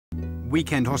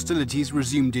Weekend hostilities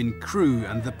resumed in Crewe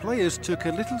and the players took a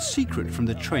little secret from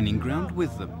the training ground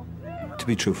with them. To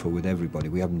be truthful with everybody,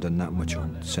 we haven't done that much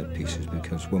on set pieces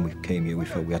because when we came here we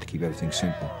felt we had to keep everything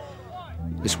simple.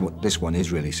 This one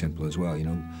is really simple as well, you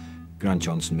know. Grant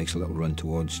Johnson makes a little run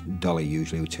towards Dolly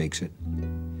usually, who takes it.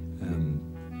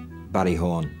 Barry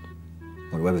Horne,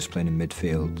 or whoever's playing in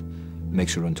midfield,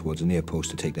 makes a run towards the near post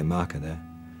to take their marker there.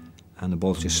 And the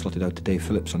ball's just slotted out to Dave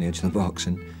Phillips on the edge of the box.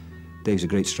 And Dave's a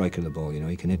great striker of the ball, you know.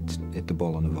 He can hit the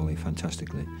ball on a volley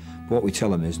fantastically. But what we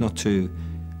tell him is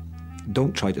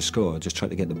don't try to score, just try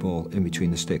to get the ball in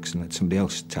between the sticks and let somebody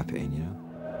else tap it in, you know.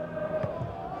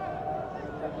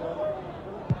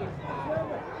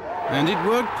 And it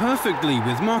worked perfectly,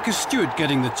 with Marcus Stewart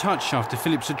getting the touch after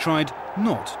Phillips had tried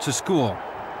not to score.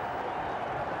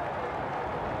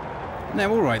 Now,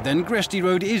 all right then, Gresty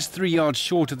Road is 3 yards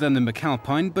shorter than the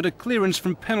McAlpine, but a clearance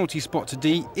from penalty spot to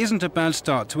D isn't a bad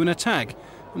start to an attack.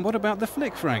 And what about the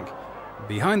flick, Frank?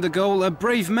 Behind the goal, a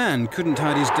brave man couldn't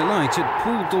hide his delight at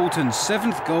Paul Dalton's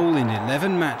 7th goal in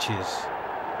 11 matches.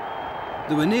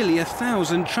 There were nearly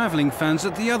 1,000 travelling fans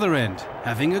at the other end,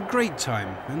 having a great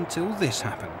time until this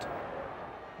happened.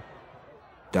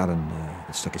 Darren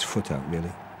stuck his foot out,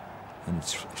 really, and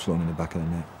it's flown in the back of the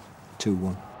net.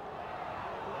 2-1.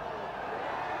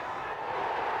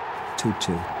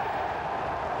 2-2.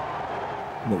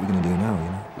 What are we going to do now, you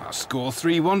know? Well, score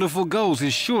 3 wonderful goals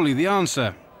is surely the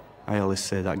answer. I always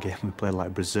say that game we played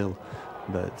like Brazil,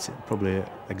 but probably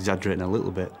exaggerating a little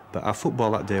bit. But our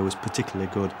football that day was particularly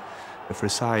good. But for a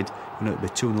side, you know, it'd be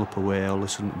 2-0 up away, all of a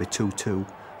sudden it'd be 2-2.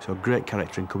 So great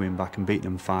character in coming back and beating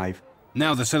them 5.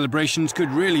 Now the celebrations could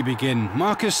really begin.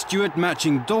 Marcus Stewart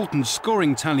matching Dalton's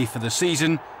scoring tally for the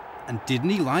season. And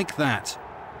didn't he like that?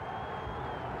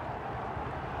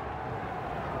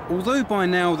 Although by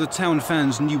now the town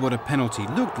fans knew what a penalty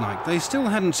looked like, they still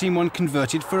hadn't seen one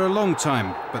converted for a long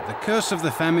time. But the curse of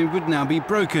the famine would now be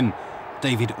broken.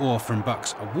 David Orr from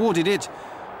Bucks awarded it,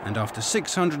 and after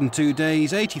 602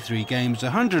 days, 83 games,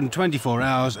 124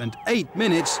 hours and 8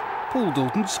 minutes, Paul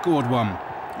Dalton scored one.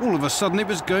 All of a sudden it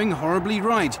was going horribly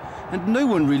right, and no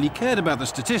one really cared about the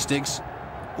statistics.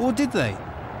 Or did they?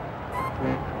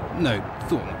 No,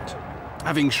 thought not.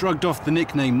 Having shrugged off the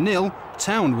nickname nil,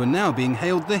 Town were now being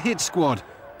hailed the hit squad.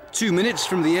 2 minutes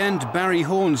from the end, Barry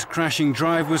Horne's crashing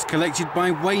drive was collected by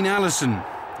Wayne Allison,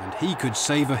 and he could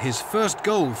savour his first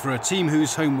goal for a team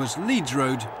whose home was Leeds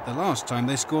Road the last time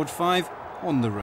they scored 5 on the road.